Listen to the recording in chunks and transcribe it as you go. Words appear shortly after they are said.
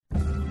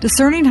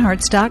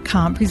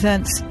DiscerningHearts.com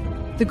presents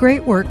The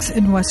Great Works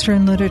in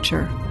Western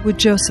Literature with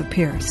Joseph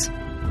Pearce.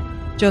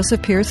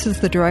 Joseph Pearce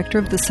is the director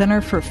of the Center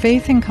for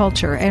Faith and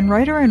Culture and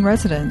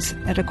writer-in-residence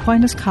at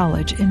Aquinas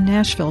College in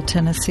Nashville,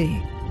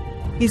 Tennessee.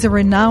 He's a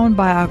renowned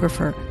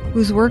biographer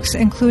whose works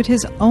include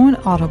his own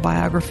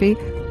autobiography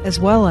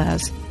as well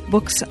as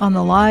books on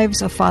the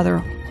lives of Father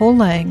Ho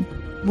Lang,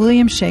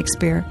 William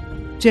Shakespeare,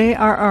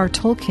 J.R.R.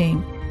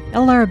 Tolkien,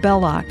 L.R.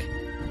 Belloc,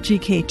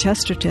 G.K.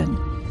 Chesterton,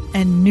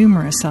 and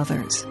numerous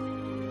others.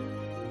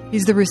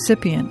 He's the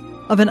recipient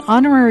of an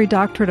honorary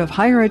doctorate of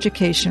higher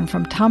education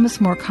from Thomas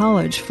More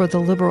College for the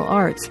Liberal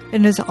Arts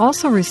and has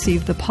also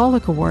received the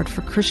Pollock Award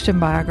for Christian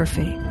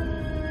Biography.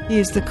 He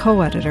is the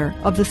co-editor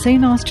of the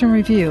St. Austin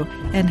Review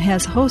and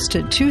has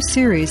hosted 2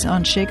 series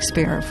on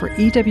Shakespeare for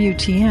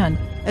EWTN,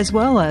 as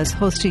well as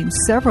hosting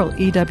several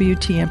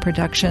EWTN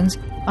productions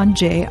on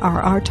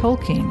J.R.R.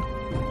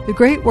 Tolkien. The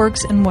Great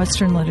Works in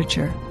Western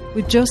Literature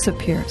with Joseph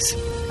Pearce.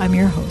 I'm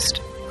your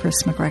host,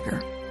 Chris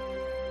McGregor.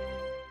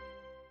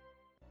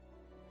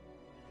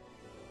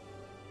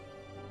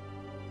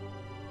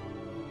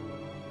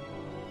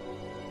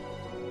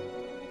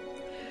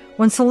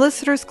 When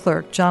solicitor's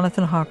clerk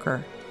Jonathan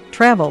Hawker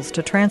travels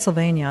to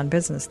Transylvania on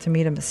business to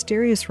meet a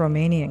mysterious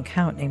Romanian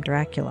count named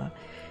Dracula,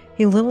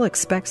 he little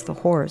expects the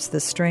horrors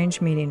this strange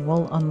meeting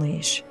will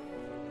unleash.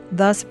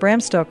 Thus,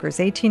 Bram Stoker's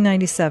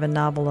 1897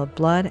 novel of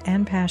blood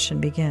and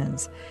passion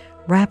begins,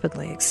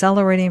 rapidly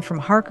accelerating from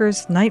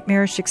Harker's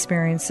nightmarish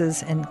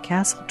experiences in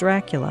Castle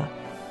Dracula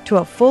to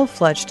a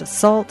full-fledged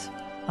assault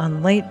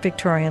on late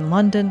Victorian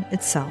London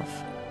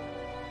itself.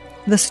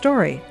 The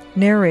story,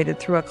 narrated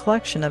through a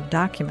collection of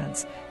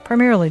documents,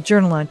 primarily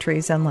journal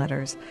entries and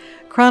letters,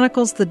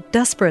 chronicles the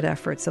desperate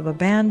efforts of a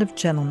band of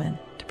gentlemen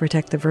to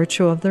protect the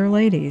virtue of their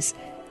ladies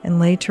and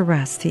lay to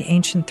rest the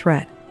ancient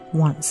threat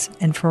once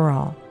and for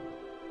all.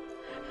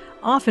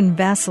 Often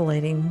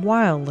vacillating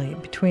wildly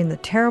between the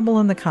terrible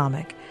and the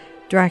comic,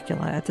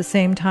 Dracula at the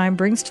same time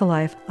brings to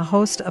life a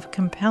host of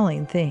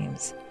compelling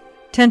themes.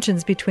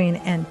 Tensions between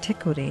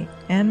antiquity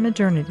and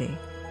modernity,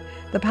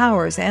 the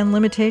powers and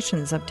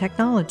limitations of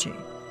technology,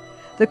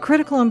 the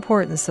critical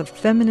importance of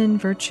feminine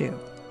virtue,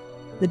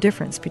 the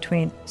difference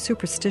between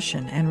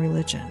superstition and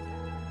religion,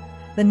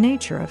 the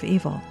nature of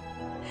evil,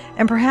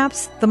 and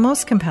perhaps the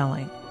most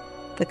compelling,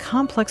 the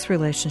complex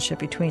relationship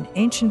between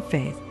ancient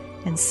faith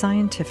and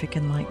scientific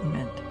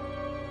enlightenment.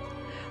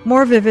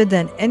 More vivid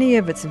than any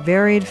of its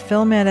varied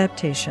film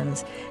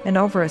adaptations, and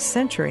over a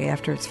century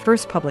after its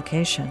first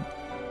publication,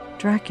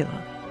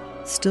 Dracula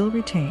still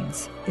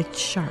retains its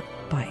sharp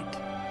bite.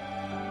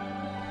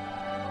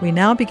 We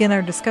now begin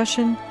our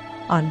discussion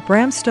on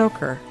Bram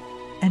Stoker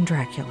and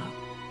Dracula.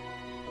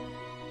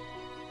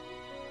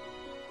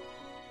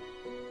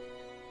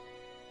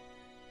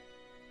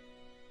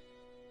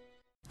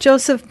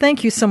 Joseph,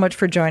 thank you so much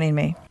for joining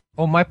me.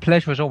 Oh, my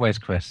pleasure as always,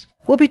 Chris.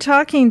 We'll be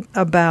talking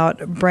about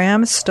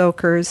Bram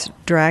Stoker's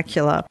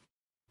Dracula.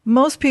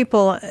 Most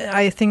people,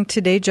 I think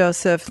today,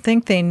 Joseph,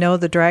 think they know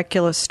the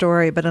Dracula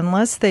story, but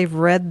unless they've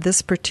read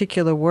this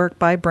particular work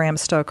by Bram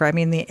Stoker, I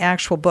mean the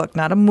actual book,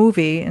 not a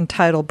movie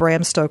entitled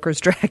Bram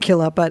Stoker's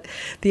Dracula, but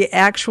the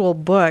actual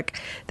book,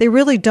 they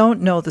really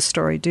don't know the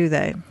story, do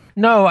they?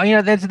 No,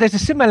 there's a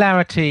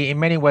similarity in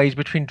many ways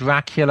between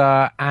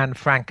Dracula and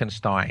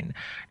Frankenstein.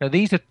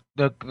 These are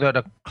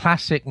the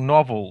classic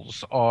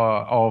novels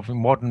of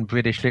modern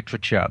British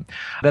literature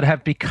that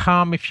have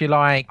become, if you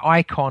like,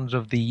 icons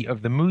of the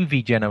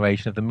movie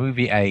generation, of the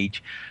movie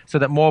age, so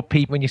that more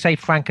people, when you say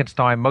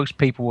Frankenstein, most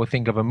people will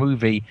think of a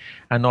movie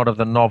and not of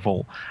the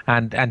novel.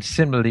 And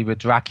similarly with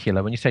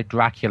Dracula, when you say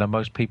Dracula,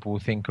 most people will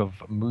think of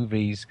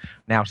movies,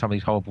 now some of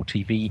these horrible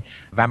TV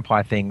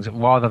vampire things,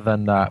 rather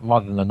than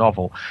the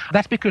novel.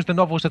 That's because the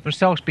novels have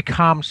themselves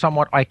become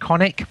somewhat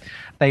iconic.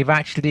 They've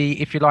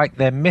actually, if you like,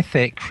 they're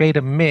mythic, create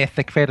a myth.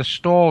 They create a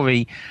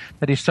story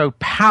that is so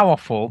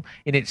powerful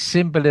in its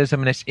symbolism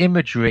and its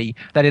imagery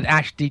that it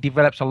actually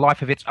develops a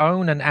life of its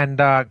own and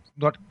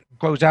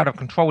grows out of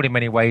control in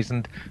many ways.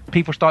 And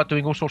people start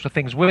doing all sorts of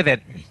things with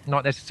it,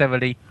 not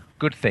necessarily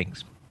good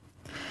things.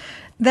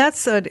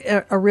 That's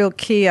a real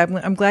key.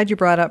 I'm glad you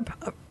brought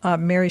up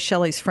Mary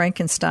Shelley's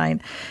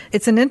Frankenstein.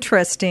 It's an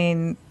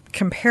interesting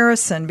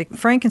comparison.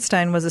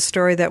 Frankenstein was a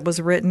story that was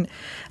written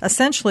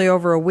essentially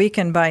over a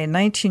weekend by a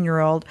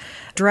 19-year-old.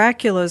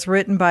 Dracula is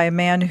written by a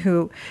man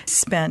who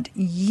spent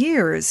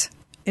years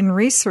in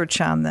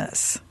research on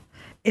this.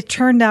 It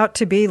turned out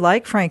to be,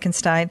 like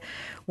Frankenstein,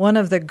 one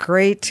of the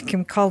great,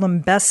 can call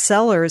them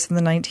bestsellers in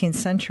the 19th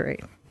century.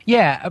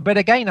 Yeah, but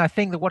again, I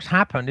think that what's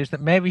happened is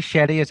that Mary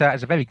Shelley is a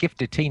very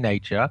gifted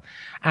teenager,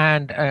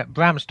 and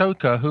Bram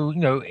Stoker, who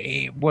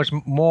was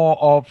more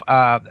of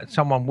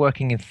someone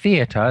working in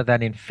theatre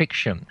than in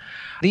fiction.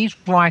 These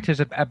writers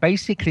have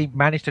basically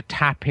managed to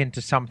tap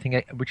into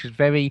something which is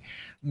very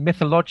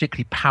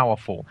mythologically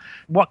powerful.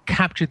 What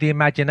captured the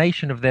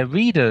imagination of their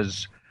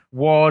readers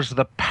was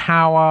the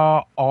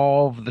power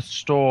of the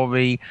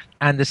story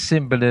and the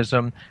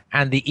symbolism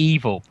and the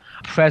evil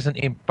present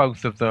in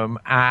both of them,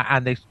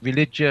 and the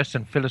religious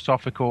and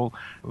philosophical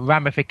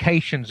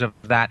ramifications of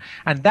that.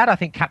 And that, I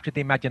think, captured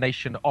the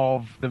imagination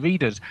of the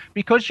readers,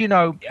 because,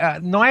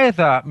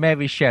 neither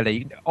Mary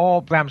Shelley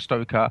or Bram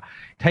Stoker,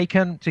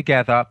 taken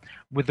together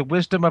with the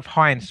wisdom of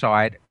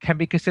hindsight, can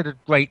be considered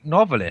great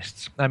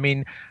novelists. I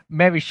mean,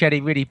 Mary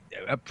Shelley really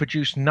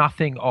produced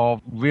nothing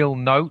of real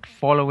note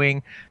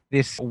following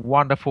this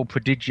wonderful,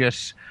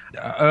 prodigious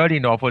early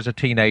novel as a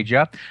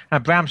teenager.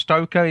 And Bram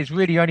Stoker is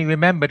really only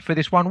remembered for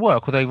this one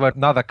work, although he wrote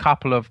another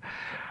couple of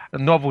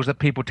novels that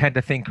people tend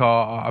to think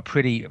are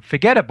pretty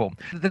forgettable.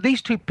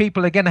 These two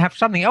people, again, have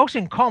something else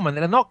in common.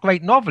 They're not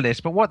great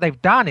novelists, but what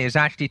they've done is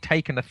actually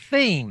taken a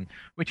theme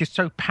which is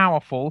so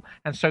powerful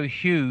and so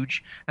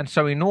huge and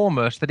so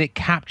enormous that it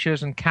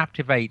captures and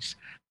captivates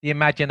the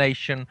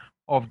imagination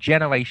of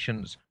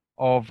generations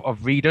of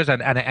readers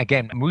and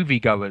again,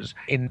 moviegoers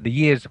in the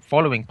years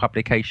following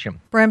publication.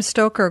 Bram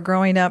Stoker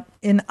growing up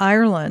in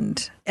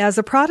Ireland as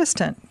a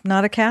Protestant,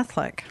 not a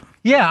Catholic.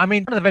 Yeah, I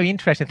mean, one of the very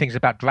interesting things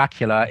about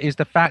Dracula is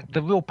the fact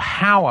the real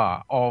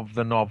power of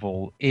the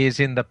novel is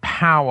in the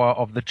power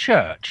of the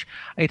church.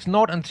 It's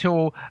not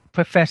until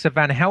Professor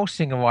Van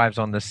Helsing arrives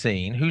on the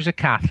scene, who's a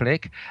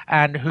Catholic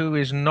and who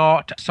is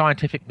not a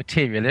scientific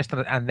materialist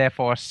and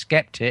therefore a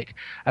skeptic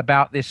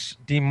about this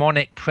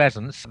demonic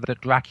presence that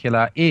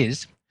Dracula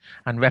is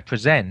and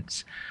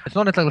represents. It's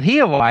not until he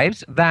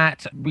arrives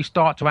that we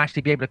start to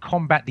actually be able to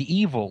combat the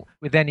evil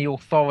with any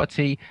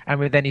authority and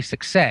with any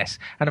success.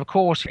 And of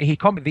course, he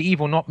combated the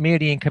evil not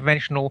merely in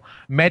conventional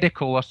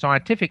medical or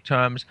scientific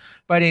terms,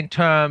 but in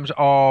terms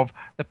of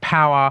the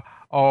power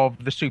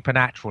of the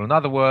supernatural. In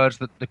other words,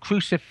 that the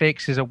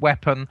crucifix is a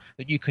weapon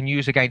that you can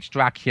use against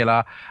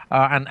Dracula,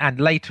 and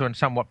later, and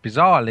somewhat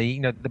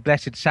bizarrely, the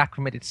Blessed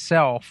Sacrament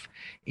itself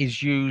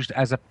is used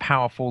as a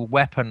powerful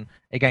weapon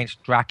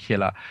against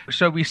Dracula.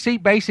 So we see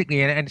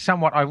basically, and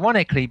somewhat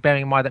ironically,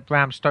 bearing in mind that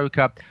Bram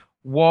Stoker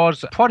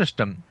was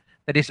Protestant,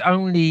 that it's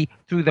only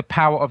through the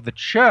power of the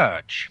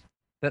church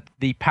that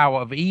the power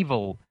of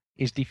evil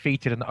is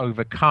defeated and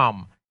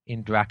overcome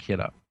in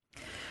Dracula.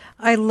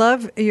 I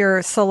love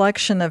your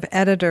selection of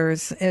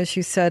editors, as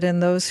you said,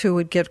 and those who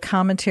would give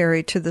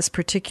commentary to this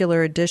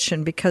particular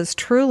edition, because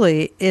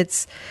truly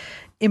it's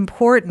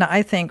important,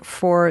 I think,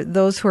 for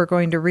those who are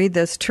going to read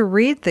this, to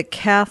read the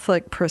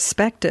Catholic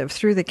perspective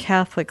through the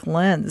Catholic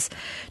lens,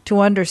 to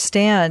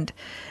understand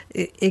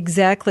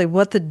exactly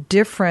what the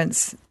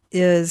difference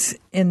is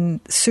in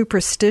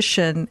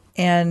superstition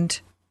and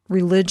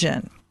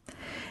religion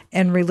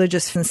and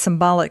religious and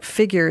symbolic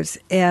figures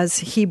as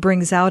he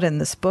brings out in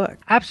this book.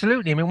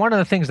 Absolutely. I mean, one of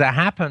the things that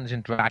happens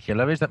in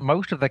Dracula is that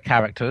most of the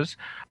characters,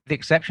 with the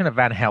exception of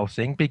Van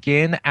Helsing,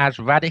 begin as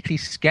radically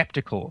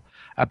skeptical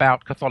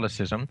about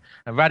Catholicism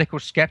and radical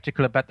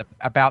skeptical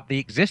about the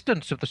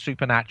existence of the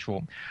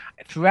supernatural.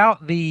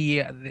 Throughout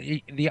the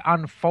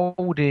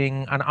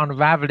unfolding and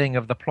unraveling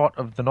of the plot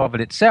of the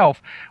novel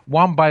itself,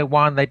 one by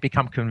one they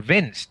become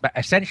convinced, but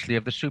essentially,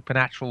 of the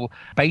supernatural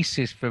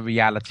basis for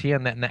reality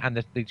and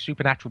the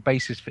supernatural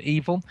basis for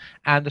evil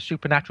and the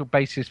supernatural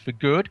basis for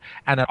good,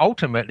 and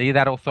ultimately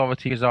that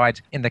authority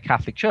resides in the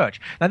Catholic Church.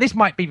 Now, this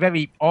might be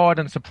very odd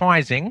and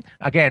surprising,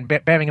 again,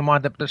 bearing in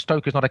mind that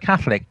Stoker's not a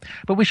Catholic,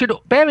 but we should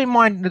bear in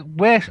mind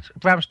where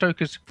Bram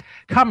Stoker's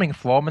coming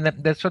from and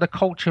the sort of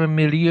culture and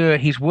milieu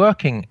he's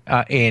working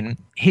in.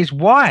 His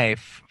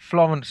wife,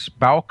 Florence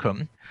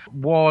Balcom,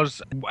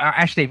 was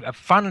actually,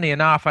 funnily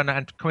enough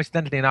and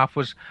coincidentally enough,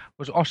 was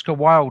Oscar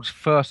Wilde's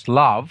first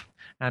love,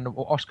 and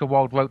Oscar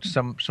Wilde wrote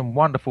some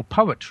wonderful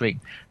poetry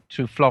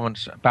to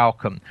Florence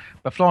Balcom.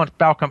 But Florence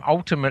Balcom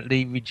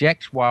ultimately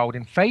rejects Wilde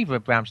in favor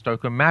of Bram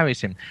Stoker and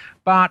marries him.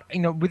 But,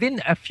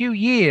 within a few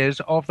years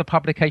of the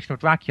publication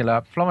of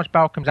Dracula, Florence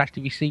Balcom's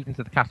actually received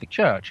into the Catholic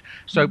Church.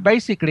 So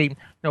basically,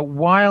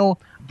 while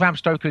Bram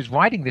Stoker is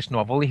writing this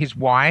novel, his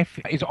wife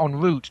is en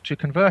route to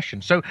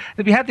conversion. So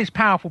that we have this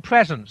powerful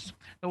presence.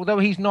 Although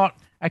he's not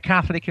a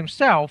Catholic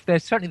himself,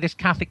 there's certainly this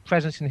Catholic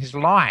presence in his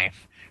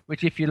life,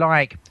 which, if you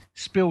like,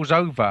 spills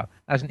over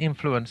as an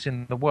influence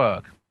in the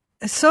work.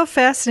 It's so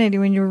fascinating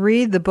when you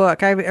read the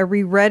book. I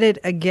reread it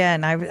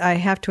again. I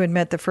have to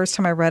admit, the first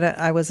time I read it,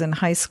 I was in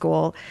high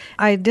school.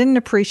 I didn't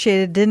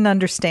appreciate it, didn't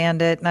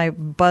understand it, and I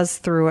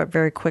buzzed through it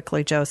very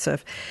quickly,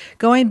 Joseph.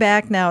 Going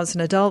back now as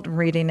an adult and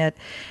reading it,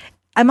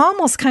 I'm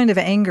almost kind of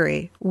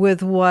angry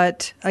with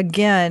what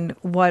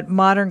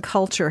modern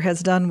culture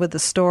has done with the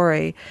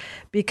story,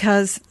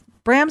 because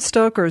Bram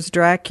Stoker's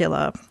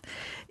Dracula,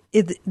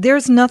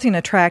 there's nothing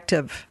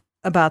attractive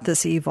about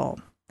this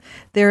evil.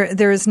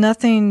 There is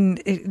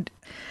nothing,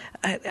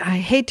 I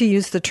hate to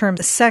use the term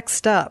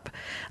sexed up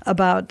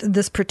about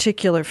this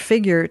particular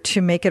figure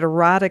to make it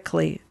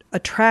erotically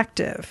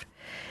attractive.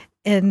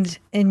 And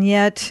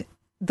yet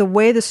the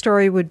way the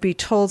story would be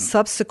told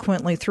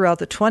subsequently throughout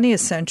the 20th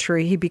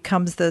century, he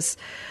becomes this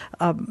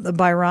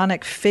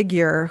Byronic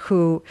figure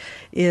who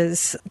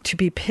is to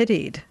be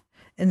pitied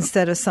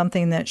instead of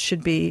something that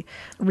should be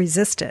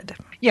resisted.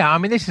 Yeah, I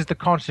mean, this is the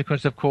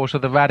consequence, of course,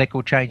 of the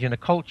radical change in the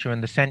culture in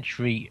the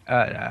century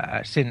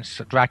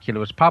since Dracula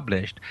was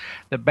published,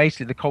 that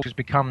basically the culture has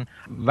become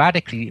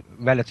radically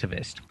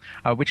relativist,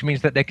 which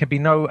means that there can be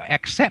no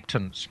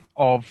acceptance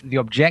of the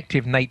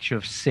objective nature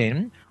of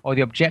sin, or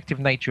the objective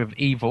nature of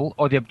evil,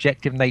 or the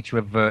objective nature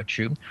of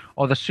virtue,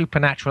 or the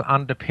supernatural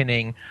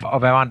underpinning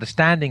of our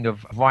understanding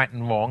of right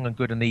and wrong and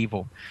good and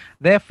evil.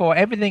 Therefore,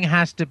 everything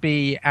has to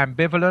be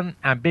ambivalent,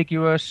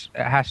 ambiguous,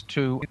 it has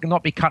to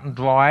not be cut and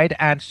dried,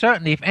 and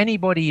certainly if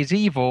anybody is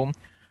evil,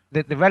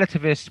 the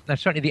relativist, and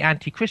certainly the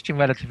anti-Christian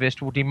relativist,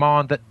 will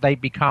demand that they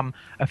become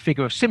a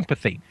figure of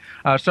sympathy.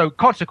 So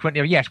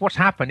consequently, yes, what's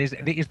happened is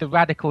the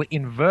radical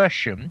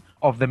inversion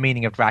of the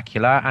meaning of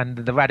Dracula and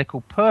the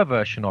radical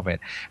perversion of it.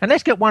 And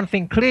let's get one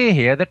thing clear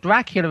here, that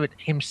Dracula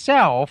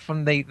himself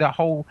and the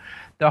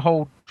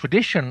whole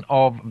tradition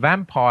of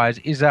vampires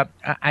is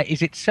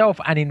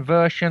itself an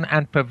inversion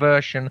and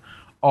perversion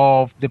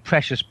of the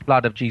precious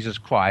blood of Jesus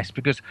Christ,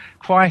 because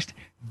Christ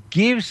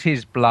gives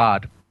his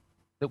blood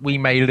that we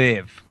may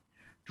live.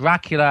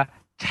 Dracula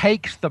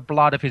takes the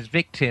blood of his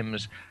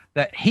victims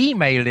that he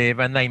may live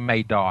and they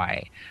may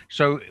die.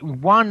 So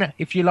one,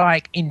 if you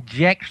like,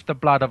 injects the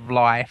blood of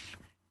life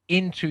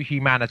into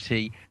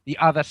humanity, the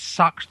other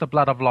sucks the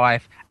blood of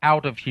life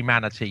out of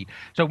humanity.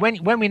 So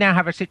when we now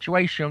have a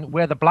situation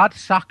where the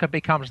bloodsucker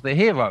becomes the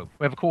hero,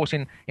 where of course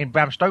in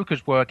Bram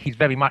Stoker's work he's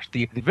very much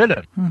the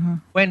villain,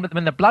 when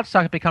the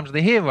bloodsucker becomes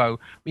the hero,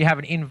 we have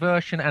an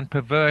inversion and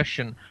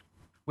perversion,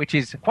 which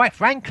is, quite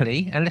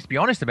frankly, and let's be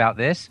honest about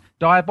this,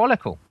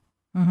 diabolical.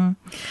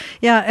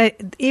 Yeah,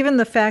 even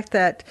the fact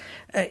that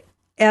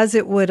as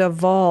it would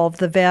evolve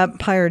the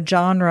vampire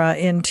genre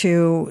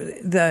into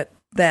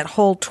that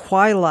whole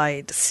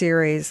Twilight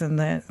series and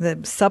the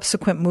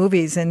subsequent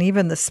movies and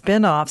even the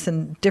spin-offs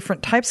and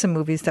different types of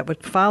movies that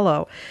would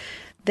follow,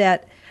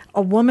 that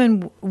a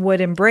woman would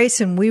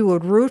embrace and we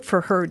would root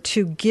for her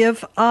to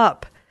give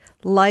up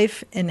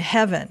life in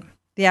heaven.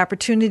 The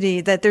opportunity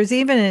that there's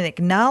even an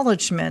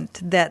acknowledgement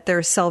that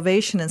there's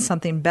salvation in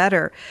something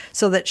better,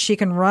 so that she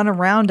can run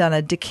around on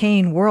a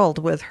decaying world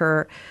with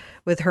her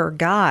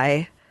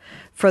guy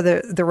for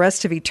the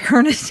rest of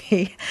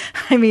eternity.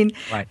 I mean,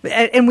 right.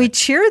 And we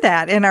cheer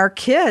that in our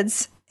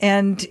kids,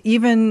 and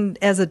even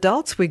as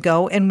adults we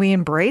go and we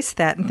embrace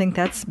that and think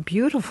that's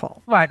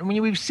beautiful. Right. I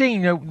mean, we've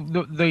seen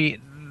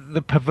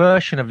the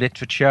perversion of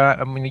literature.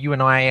 I mean, you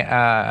and I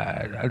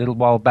a little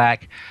while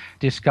back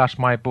discussed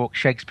my book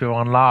Shakespeare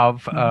on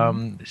Love,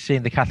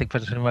 seeing the Catholic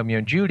presence in Romeo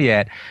and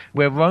Juliet,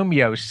 where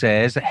Romeo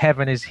says that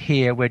heaven is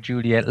here where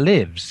Juliet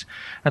lives.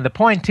 And the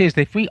point is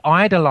that if we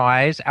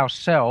idolize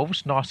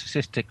ourselves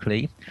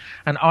narcissistically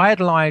and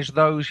idolize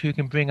those who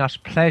can bring us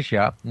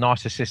pleasure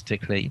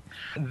narcissistically,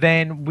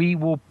 then we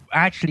will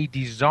actually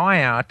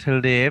desire to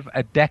live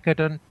a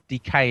decadent,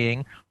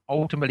 decaying,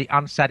 ultimately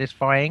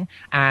unsatisfying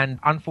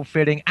and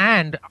unfulfilling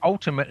and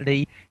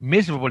ultimately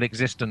miserable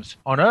existence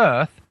on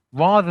earth,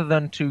 rather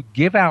than to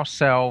give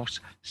ourselves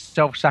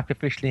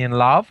self-sacrificially in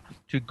love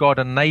to God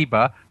and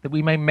neighbor, that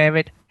we may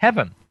merit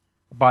heaven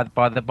by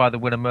the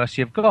will and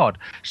mercy of God.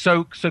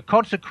 So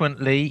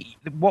consequently,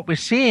 what we're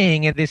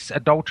seeing in this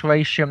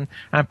adulteration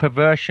and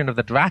perversion of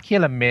the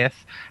Dracula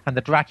myth and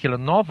the Dracula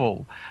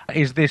novel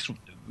is this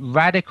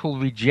radical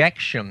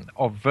rejection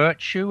of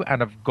virtue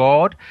and of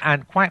God,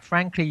 and quite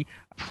frankly,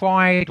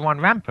 pride run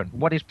rampant.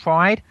 What is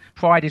pride?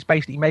 Pride is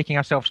basically making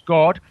ourselves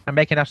God and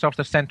making ourselves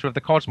the center of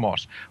the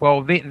cosmos.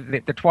 Well,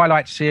 the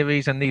Twilight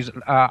series and these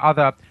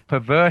other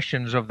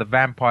perversions of the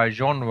vampire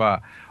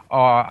genre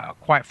are,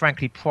 quite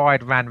frankly,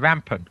 pride ran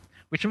rampant,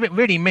 which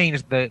really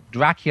means that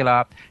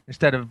Dracula,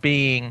 instead of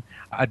being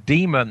a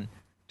demon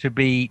to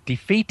be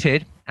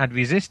defeated and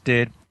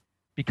resisted,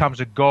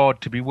 becomes a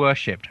god to be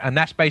worshipped. And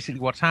that's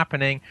basically what's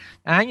happening.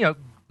 And,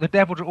 the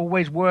devil's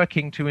always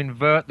working to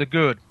invert the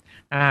good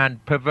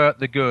and pervert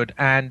the good,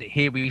 and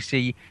here we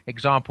see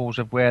examples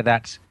of where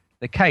that's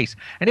the case.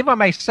 And if I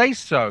may say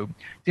so,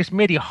 this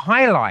merely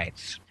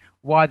highlights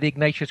why the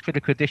Ignatius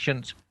Critical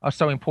Editions are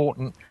so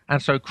important and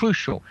so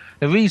crucial.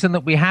 The reason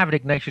that we have an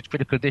Ignatius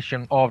Critical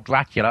Edition of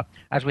Dracula,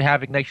 as we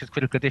have Ignatius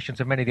Critical Editions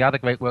of many of the other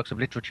great works of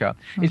literature,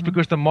 is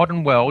because the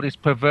modern world is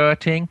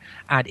perverting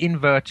and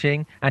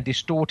inverting and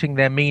distorting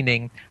their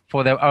meaning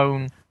for their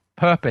own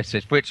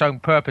purposes, for its own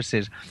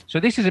purposes. So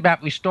this is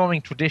about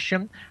restoring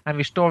tradition and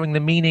restoring the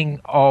meaning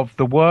of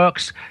the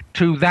works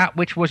to that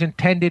which was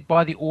intended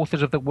by the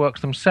authors of the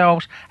works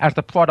themselves as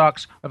the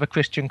products of a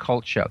Christian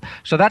culture.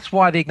 So that's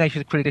why the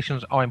Ignatius Critical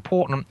Editions are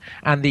important,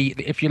 and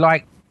if you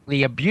like,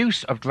 the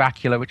abuse of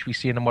Dracula, which we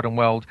see in the modern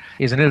world,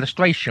 is an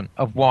illustration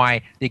of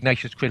why the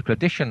Ignatius Critical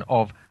Edition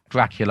of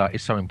Dracula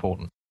is so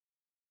important.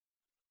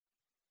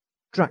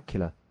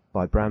 Dracula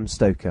by Bram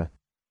Stoker,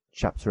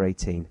 Chapter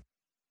 18.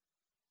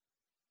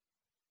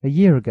 A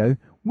year ago,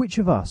 which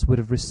of us would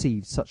have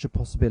received such a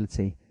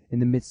possibility in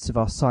the midst of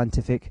our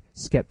scientific,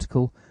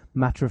 sceptical,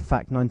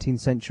 matter-of-fact 19th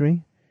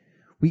century?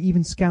 We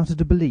even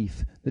scouted a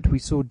belief that we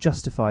saw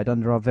justified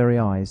under our very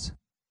eyes.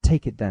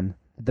 Take it, then,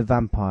 that the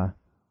vampire,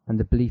 and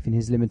the belief in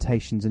his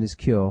limitations and his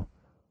cure,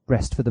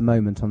 rest for the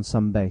moment on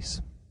some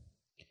base.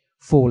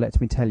 For, let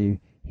me tell you,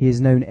 he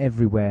is known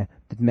everywhere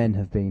that men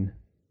have been.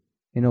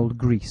 In old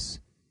Greece,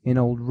 in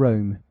old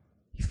Rome,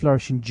 he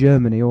flourished in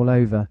Germany all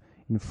over,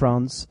 in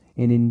France,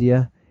 in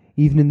India,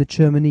 even in the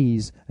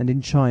Chermonese and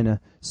in China,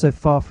 so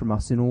far from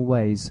us in all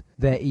ways.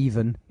 There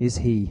even is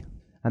he,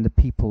 and the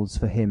peoples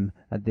for him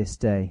at this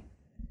day.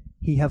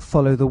 He have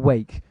followed the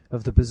wake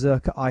of the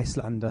berserker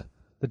Icelander,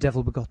 the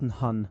devil-begotten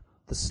Hun,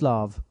 the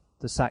Slav,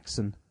 the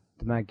Saxon,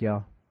 the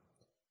Magyar.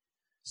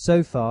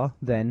 So far,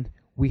 then,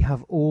 we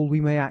have all we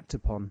may act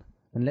upon,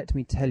 and let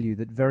me tell you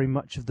that very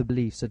much of the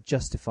beliefs are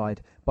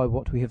justified by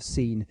what we have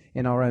seen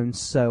in our own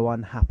so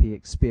unhappy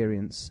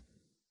experience.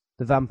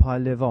 The vampire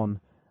live on,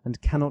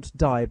 and cannot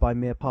die by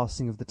mere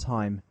passing of the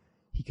time.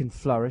 He can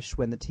flourish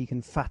when that he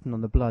can fatten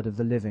on the blood of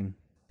the living.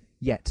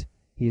 Yet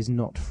he is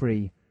not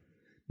free.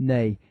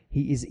 Nay,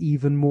 he is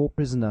even more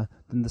prisoner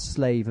than the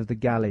slave of the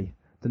galley,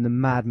 than the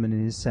madman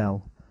in his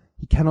cell.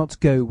 He cannot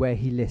go where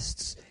he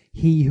lists.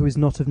 He who is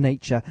not of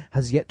nature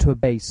has yet to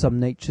obey some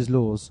nature's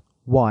laws.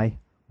 Why,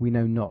 we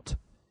know not.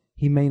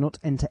 He may not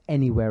enter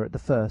anywhere at the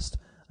first,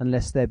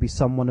 unless there be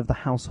some one of the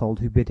household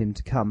who bid him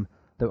to come,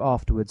 though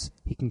afterwards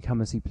he can come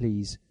as he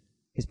please.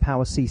 His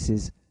power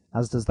ceases,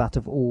 as does that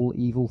of all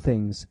evil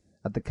things,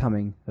 at the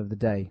coming of the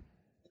day.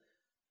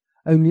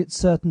 Only at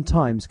certain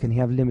times can he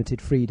have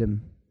limited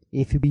freedom.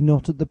 If he be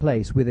not at the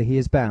place whither he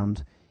is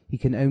bound, he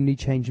can only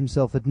change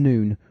himself at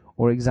noon,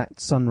 or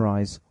exact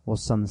sunrise or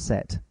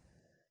sunset.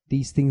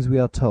 These things we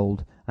are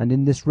told, and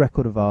in this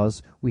record of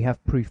ours we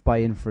have proof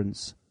by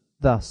inference.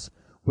 Thus,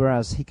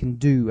 whereas he can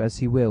do as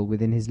he will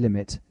within his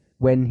limit,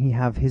 when he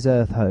have his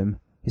earth home,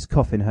 his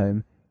coffin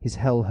home, his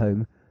hell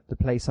home, the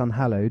place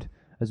unhallowed,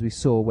 as we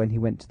saw when he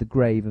went to the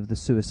grave of the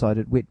suicide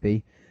at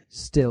Whitby,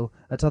 still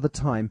at other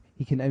time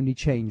he can only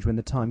change when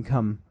the time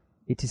come.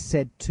 It is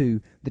said,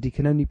 too, that he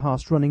can only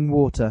pass running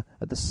water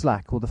at the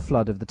slack or the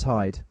flood of the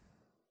tide.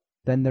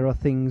 Then there are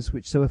things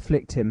which so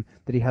afflict him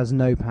that he has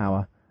no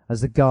power,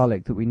 as the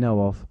garlic that we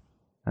know of,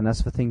 and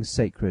as for things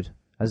sacred,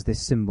 as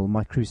this symbol,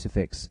 my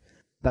crucifix,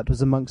 that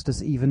was amongst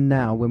us even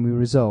now when we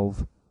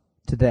resolve.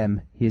 To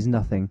them he is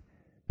nothing,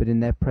 but in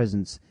their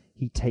presence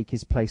he take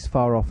his place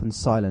far off and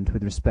silent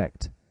with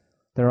respect.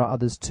 There are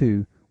others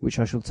too, which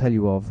I shall tell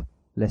you of,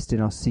 lest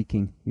in our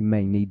seeking we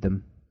may need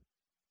them.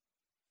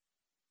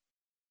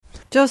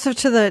 Joseph,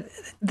 to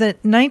the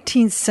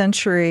 19th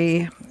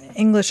century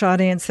English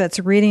audience that's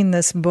reading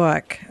this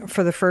book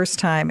for the first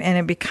time, and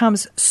it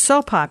becomes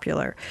so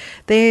popular,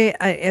 they,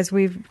 as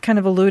we've kind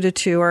of alluded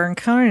to, are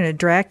encountering a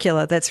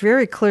Dracula that's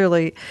very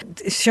clearly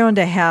shown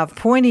to have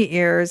pointy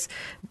ears,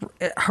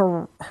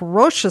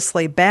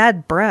 ferociously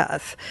bad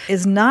breath,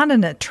 is not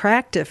an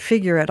attractive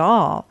figure at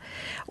all.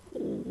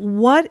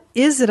 What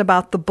is it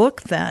about the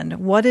book then?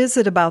 What is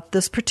it about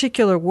this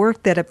particular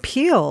work that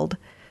appealed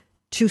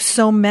to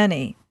so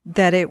many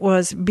that it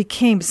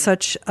became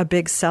such a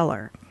big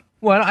seller?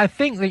 Well, I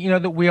think that,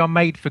 that we are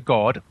made for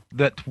God,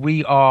 that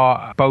we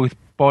are both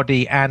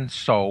body and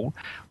soul,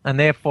 and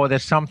therefore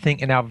there's something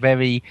in our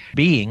very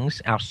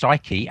beings, our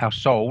psyche, our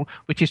soul,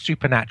 which is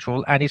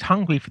supernatural and is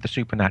hungry for the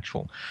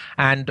supernatural.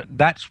 And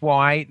that's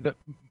why the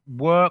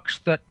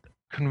works that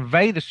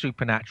convey the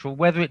supernatural,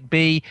 whether it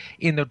be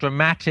in the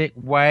dramatic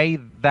way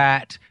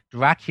that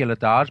Dracula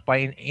does by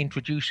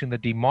introducing the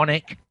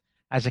demonic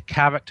as a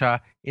character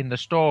in the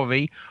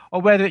story,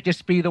 or whether it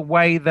just be the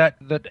way that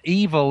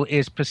evil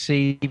is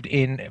perceived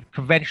in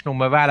conventional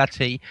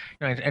morality,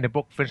 in a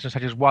book, for instance,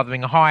 such as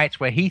Wuthering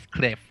Heights, where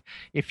Heathcliff,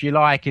 if you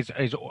like, is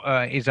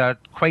a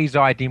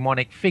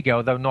quasi-demonic figure,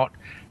 although not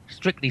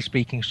strictly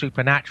speaking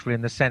supernatural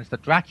in the sense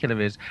that Dracula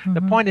is. Mm-hmm.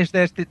 The point is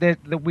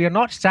that we are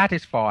not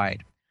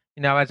satisfied.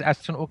 As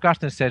St.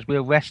 Augustine says, we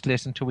are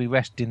restless until we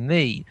rest in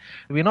thee.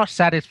 We are not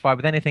satisfied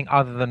with anything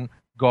other than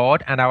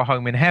God and our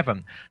home in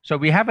heaven. So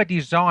we have a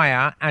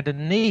desire and a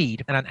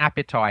need and an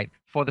appetite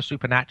for the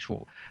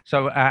supernatural.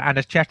 So, and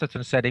as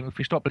Chesterton said, if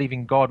we stop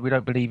believing God, we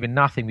don't believe in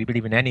nothing, we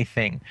believe in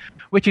anything.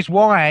 Which is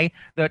why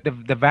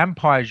the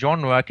vampire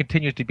genre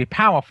continues to be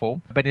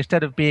powerful, but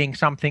instead of being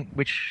something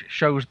which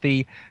shows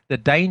the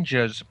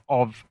dangers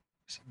of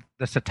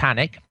the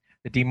satanic,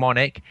 the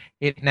demonic,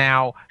 it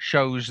now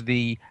shows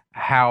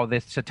how the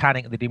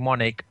satanic and the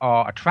demonic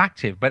are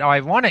attractive. But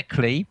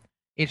ironically,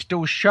 it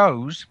still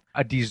shows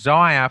a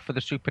desire for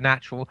the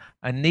supernatural,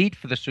 a need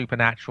for the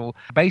supernatural,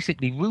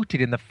 basically rooted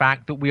in the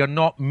fact that we are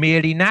not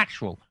merely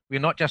natural.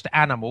 We're not just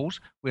animals,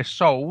 we're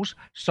souls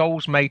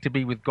made to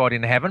be with God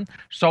in heaven,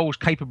 souls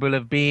capable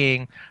of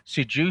being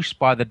seduced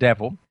by the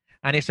devil.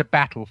 And it's a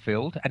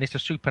battlefield, and it's a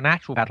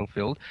supernatural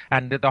battlefield,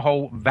 and the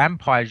whole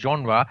vampire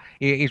genre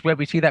is where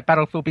we see that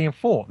battlefield being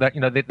fought. That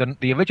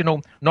the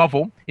original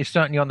novel is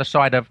certainly on the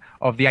side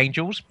of the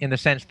angels, in the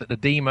sense that the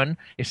demon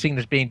is seen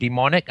as being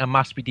demonic and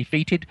must be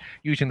defeated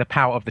using the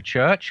power of the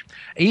church.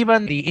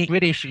 Even the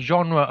British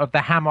genre of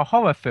the Hammer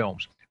horror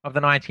films of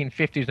the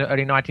 1950s and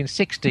early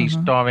 1960s,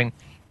 mm-hmm. starring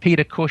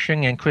Peter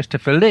Cushing and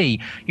Christopher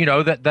Lee,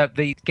 that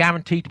the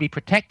guaranteed to be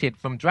protected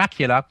from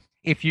Dracula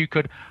if you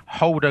could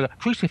hold a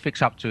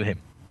crucifix up to him.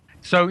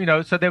 So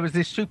there was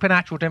this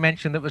supernatural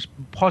dimension that was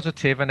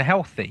positive and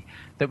healthy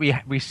that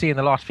we see in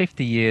the last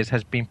 50 years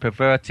has been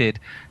perverted.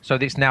 So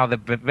that it's now the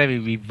very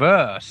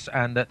reverse,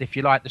 and that, if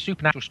you like, the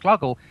supernatural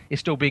struggle is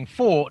still being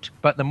fought,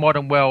 but the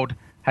modern world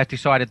has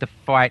decided to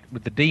fight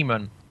with the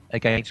demon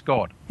against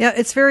God. Yeah,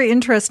 it's very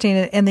interesting,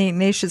 and the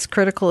Ignatius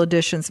Critical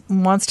Editions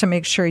wants to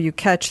make sure you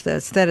catch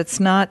this, that it's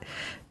not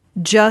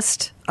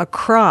just a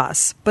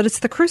cross, but it's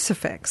the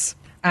crucifix.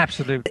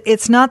 Absolutely.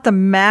 It's not the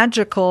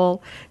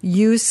magical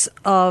use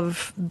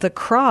of the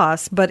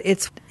cross, but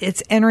it's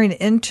entering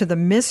into the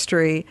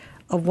mystery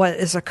of what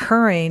is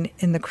occurring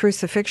in the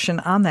crucifixion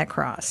on that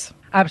cross.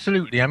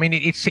 Absolutely. I mean,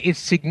 it's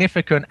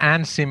significant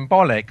and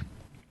symbolic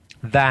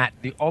that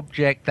the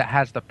object that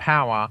has the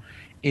power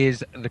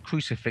is the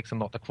crucifix and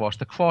not the cross.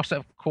 The cross,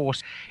 of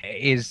course,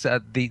 is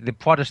the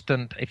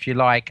Protestant, if you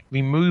like,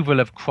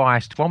 removal of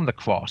Christ from the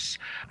cross.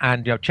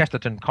 And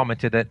Chesterton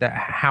commented that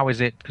how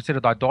is it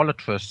considered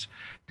idolatrous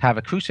to have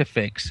a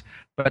crucifix,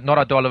 but not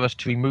idolatrous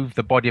to remove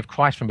the body of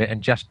Christ from it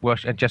and just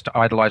worship and just to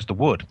idolize the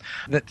wood?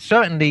 That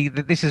certainly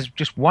this is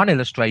just one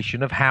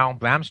illustration of how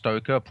Bram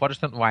Stoker, a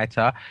Protestant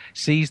writer,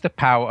 sees the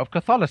power of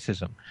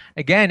Catholicism.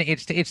 Again,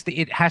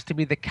 it has to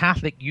be the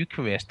Catholic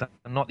Eucharist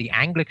and not the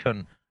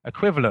Anglican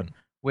equivalent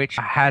which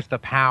has the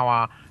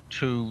power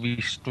to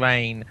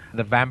restrain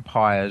the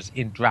vampires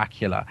in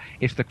Dracula.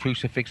 It's the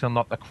crucifix and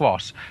not the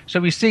cross. So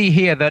we see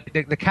here that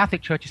the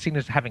Catholic Church is seen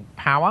as having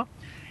power.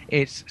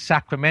 Its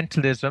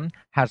sacramentalism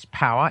has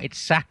power. Its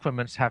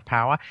sacraments have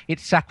power.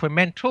 Its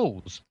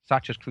sacramentals,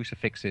 such as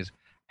crucifixes,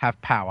 have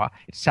power.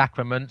 Its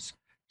sacraments,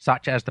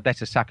 such as the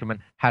Blessed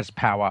Sacrament, has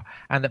power.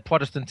 And that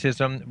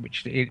Protestantism,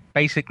 which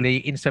basically,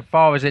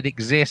 insofar as it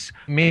exists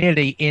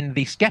merely in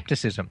the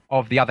skepticism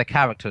of the other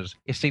characters,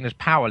 is seen as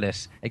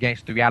powerless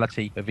against the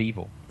reality of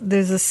evil.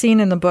 There's a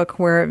scene in the book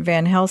where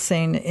Van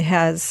Helsing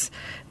has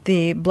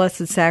the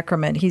Blessed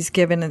Sacrament. He's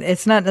given,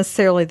 it's not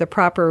necessarily the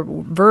proper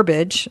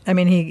verbiage. I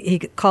mean, he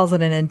calls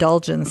it an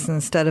indulgence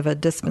instead of a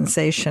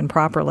dispensation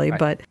properly, right.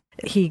 But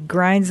he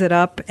grinds it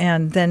up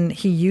and then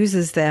he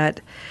uses that,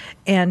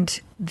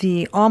 and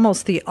the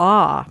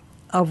awe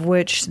of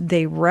which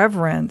they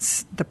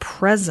reverence the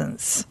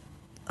presence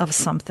of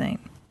something.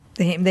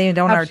 They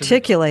don't Absolutely.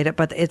 Articulate it,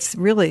 but it's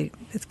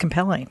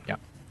compelling. Yeah.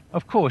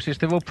 Of course, it's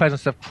the real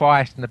presence of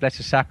Christ in the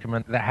Blessed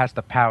Sacrament that has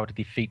the power to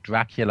defeat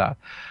Dracula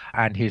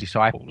and his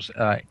disciples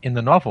in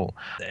the novel.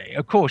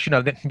 Of course,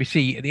 we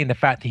see in the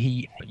fact that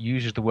he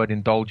uses the word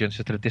indulgence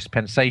instead of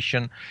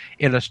dispensation,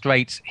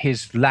 illustrates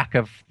his lack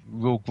of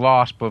real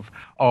grasp of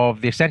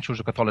the essentials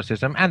of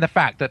Catholicism, and the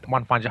fact that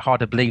one finds it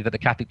hard to believe that the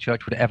Catholic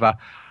Church would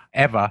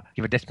ever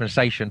give a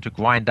dispensation to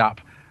grind up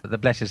the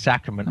Blessed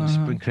Sacrament and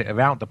sprinkle it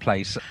around the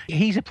place.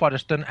 He's a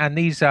Protestant, and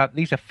these are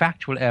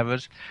factual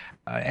errors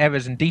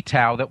in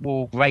detail that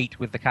will grate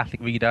with the Catholic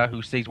reader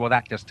who sees, well,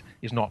 that just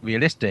is not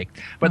realistic.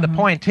 But the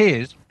point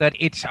is that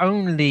it's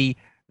only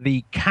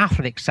the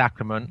Catholic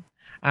sacrament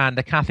and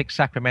the Catholic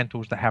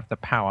sacramentals that have the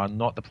power,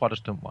 not the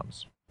Protestant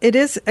ones. It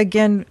is,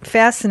 again,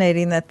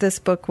 fascinating that this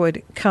book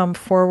would come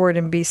forward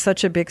and be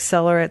such a big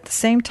seller at the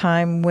same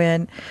time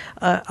when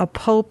a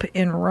pope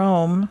in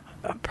Rome,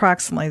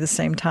 approximately the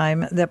same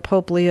time that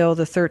Pope Leo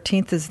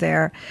XIII is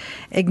there,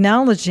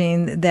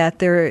 acknowledging that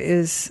there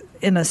is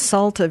an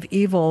assault of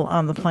evil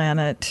on the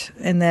planet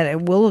and that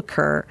it will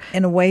occur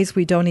in ways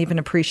we don't even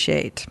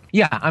appreciate.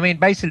 Yeah, I mean,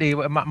 basically,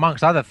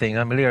 amongst other things,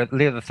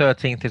 Leo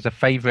XIII is a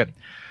favorite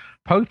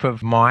pope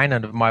of mine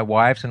and of my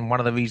wife's, and one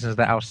of the reasons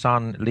that our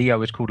son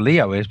Leo is called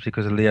Leo is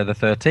because of Leo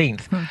XIII.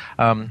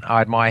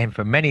 I admire him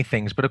for many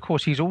things, but of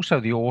course he's also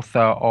the author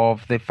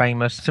of the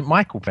famous St.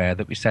 Michael prayer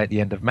that we say at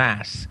the end of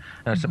Mass.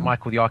 St.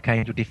 Michael the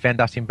Archangel,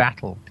 defend us in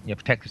battle,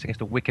 protect us against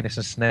the wickedness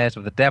and snares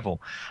of the devil.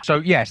 So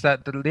yes,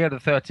 that Leo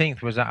XIII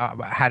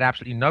had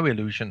absolutely no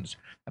illusions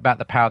about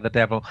the power of the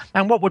devil.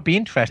 And what would be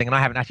interesting, and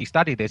I haven't actually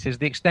studied this, is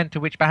the extent to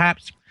which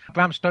perhaps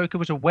Bram Stoker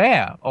was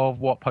aware of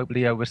what Pope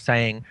Leo was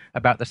saying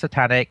about the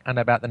satanic and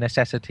about the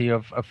necessity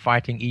of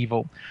fighting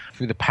evil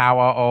through the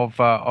power of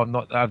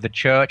the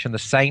church and the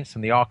saints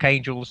and the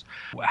archangels.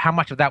 How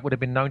much of that would have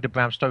been known to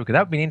Bram Stoker?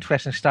 That would be an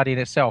interesting study in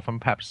itself, and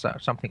perhaps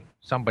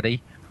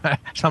somebody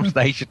some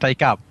stage should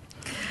take up.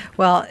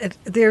 Well,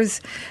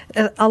 there's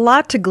a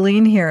lot to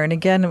glean here. And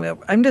again,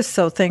 I'm just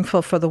so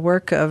thankful for the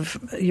work of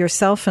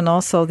yourself and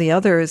also the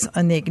others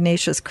on the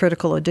Ignatius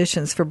Critical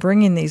Editions for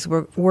bringing these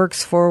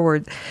works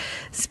forward,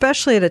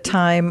 especially at a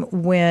time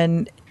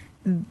when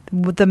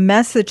the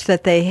message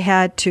that they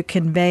had to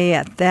convey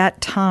at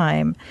that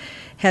time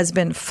has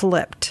been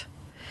flipped.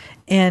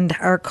 And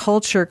our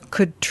culture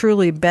could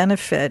truly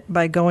benefit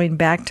by going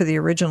back to the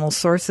original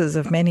sources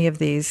of many of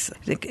these,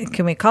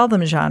 can we call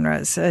them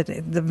genres,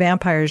 the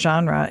vampire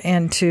genre,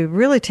 and to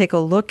really take a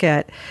look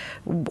at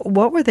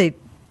what were they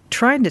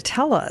trying to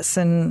tell us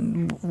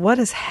and what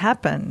has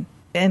happened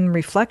in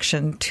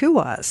reflection to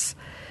us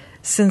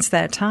since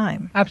that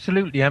time.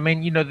 Absolutely. I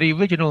mean, the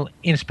original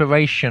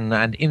inspiration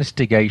and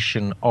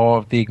instigation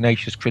of the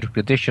Ignatius Critical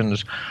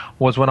Editions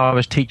was when I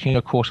was teaching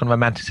a course on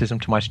Romanticism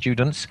to my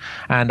students,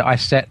 and I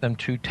set them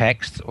two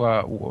texts.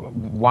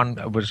 One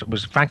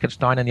was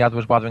Frankenstein and the other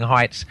was Wuthering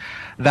Heights.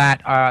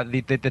 That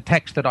the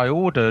text that I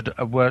ordered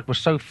was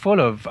so full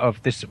of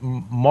this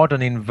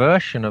modern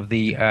inversion of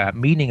the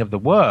meaning of the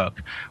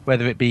work,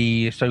 whether it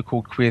be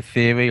so-called queer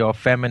theory or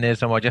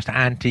feminism or just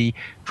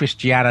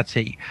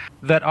anti-Christianity,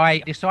 that I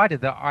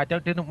decided that I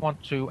didn't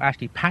want to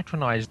actually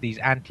patronize these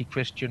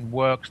anti-Christian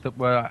works that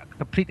were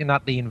completely and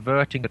utterly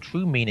inverting the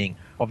true meaning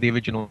of the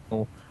original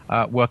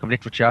work of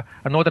literature,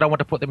 and nor did I want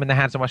to put them in the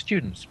hands of my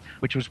students,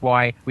 which was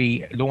why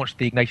we launched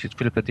the Ignatius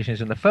Critical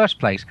Editions in the first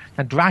place.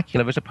 And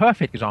Dracula is a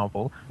perfect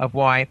example of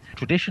why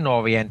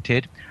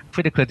tradition-oriented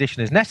critical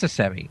edition is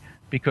necessary,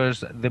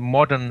 because the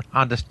modern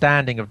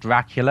understanding of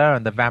Dracula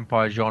and the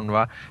vampire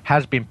genre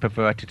has been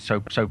perverted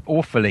so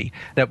awfully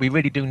that we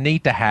really do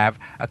need to have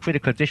a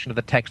critical edition of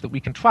the text that we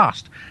can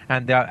trust.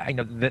 And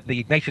the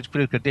Ignatius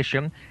Critical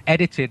Edition,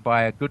 edited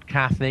by a good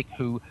Catholic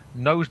who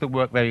knows the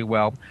work very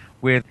well,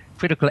 with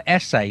critical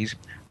essays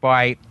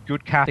by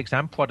good Catholics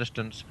and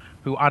Protestants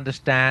who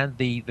understand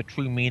the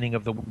true meaning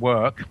of the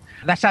work,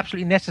 that's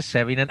absolutely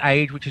necessary in an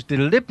age which is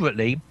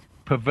deliberately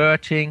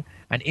perverting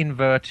and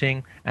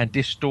inverting and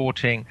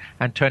distorting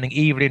and turning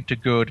evil into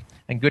good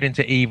and good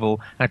into evil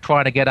and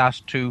trying to get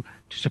us to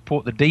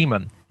support the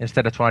demon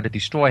instead of trying to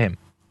destroy him.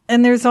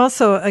 And there's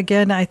also,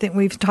 again, I think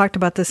we've talked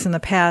about this in the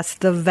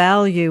past, the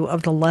value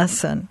of the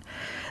lesson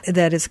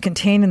that is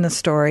contained in the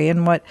story.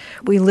 And what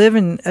we live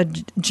in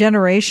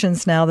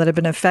generations now that have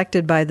been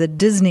affected by the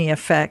Disney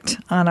effect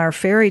on our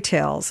fairy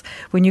tales.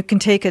 When you can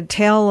take a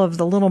tale of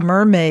the Little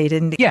Mermaid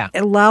and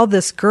allow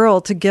this girl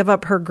to give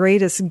up her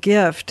greatest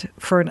gift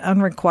for an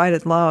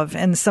unrequited love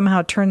and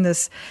somehow turn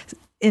this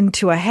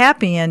into a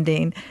happy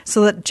ending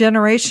so that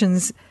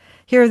generations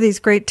hear these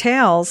great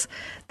tales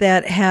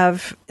that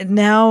have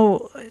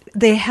now,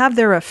 they have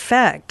their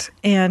effect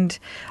and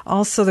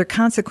also their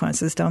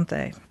consequences, don't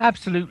they?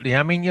 Absolutely.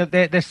 I mean,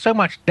 there's so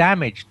much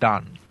damage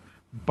done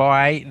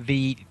by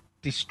the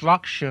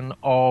destruction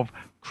of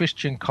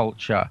Christian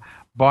culture,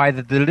 by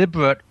the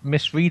deliberate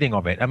misreading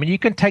of it. I mean, you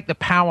can take the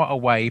power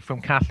away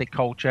from Catholic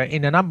culture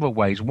in a number of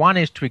ways. One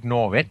is to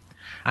ignore it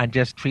and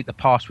just treat the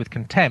past with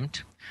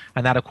contempt.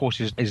 And that, of course,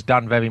 is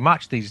done very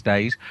much these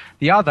days.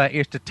 The other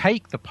is to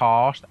take the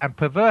past and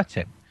pervert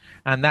it.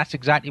 And that's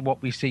exactly what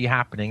we see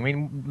happening. I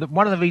mean,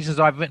 one of the reasons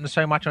I've written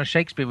so much on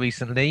Shakespeare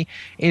recently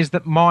is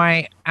that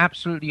my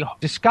absolutely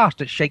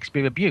disgust at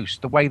Shakespeare abuse,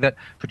 the way that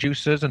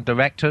producers and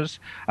directors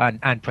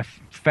and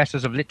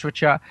professors of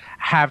literature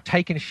have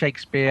taken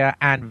Shakespeare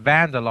and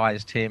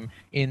vandalized him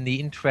in the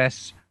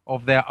interests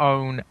of their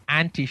own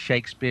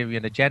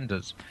anti-Shakespearean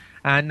agendas.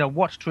 And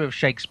what's true of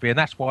Shakespeare, and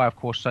that's why, of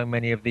course, so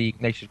many of the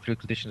Ignatius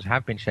Critical Editions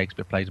have been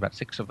Shakespeare plays, about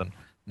 6 of them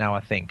now, I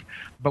think.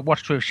 But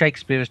what's true of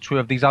Shakespeare is true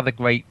of these other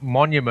great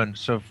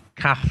monuments of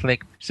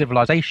Catholic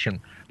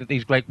civilization that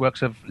these great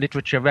works of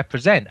literature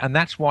represent. And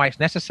that's why it's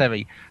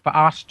necessary for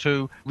us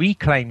to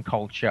reclaim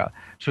culture,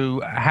 to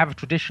have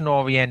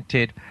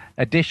tradition-oriented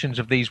editions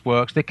of these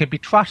works that can be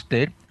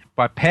trusted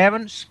by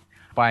parents,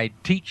 by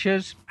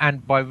teachers,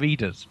 and by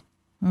readers.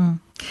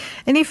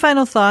 Any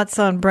final thoughts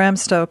on Bram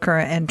Stoker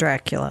and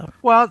Dracula?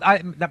 Well,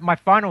 my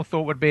final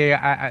thought would be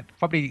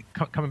probably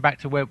coming back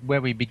to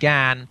where we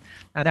began,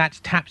 and that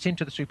taps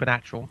into the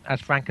supernatural,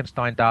 as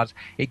Frankenstein does.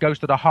 It goes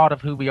to the heart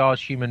of who we are as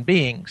human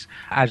beings,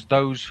 as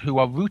those who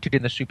are rooted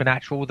in the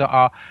supernatural, that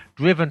are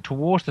driven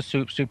towards the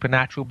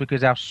supernatural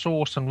because our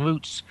source and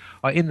roots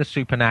are in the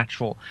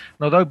supernatural.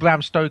 And although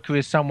Bram Stoker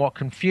is somewhat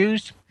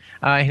confused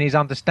in his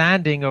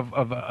understanding of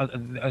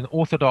an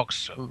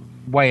orthodox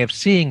way of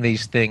seeing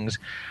these things,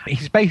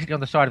 he's basically on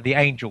the side of the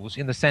angels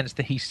in the sense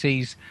that he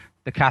sees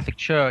the Catholic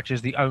Church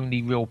as the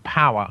only real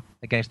power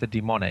against the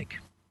demonic.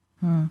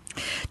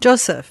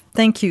 Joseph,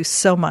 thank you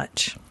so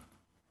much.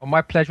 Well,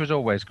 my pleasure as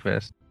always,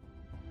 Chris.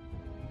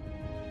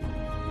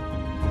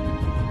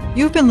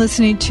 You've been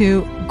listening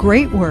to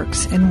Great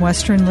Works in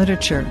Western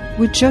Literature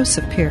with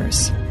Joseph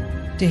Pearce.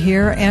 To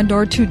hear and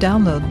or to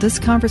download this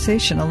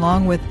conversation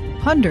along with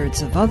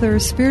hundreds of other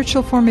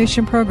spiritual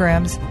formation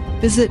programs,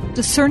 visit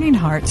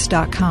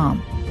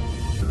discerninghearts.com.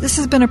 This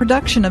has been a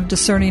production of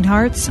Discerning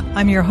Hearts.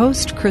 I'm your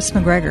host, Chris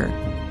McGregor.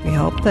 We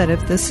hope that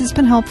if this has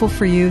been helpful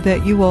for you,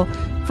 that you will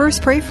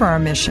first pray for our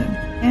mission,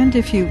 and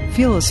if you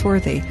feel us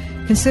worthy,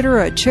 consider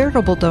a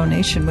charitable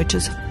donation which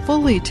is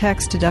fully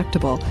tax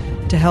deductible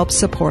to help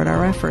support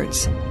our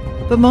efforts.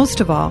 But most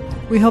of all,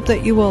 we hope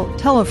that you will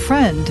tell a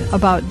friend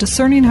about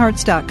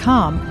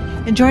discerninghearts.com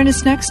and join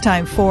us next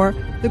time for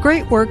The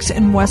Great Works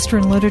in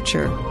Western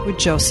Literature with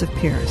Joseph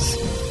Pearce.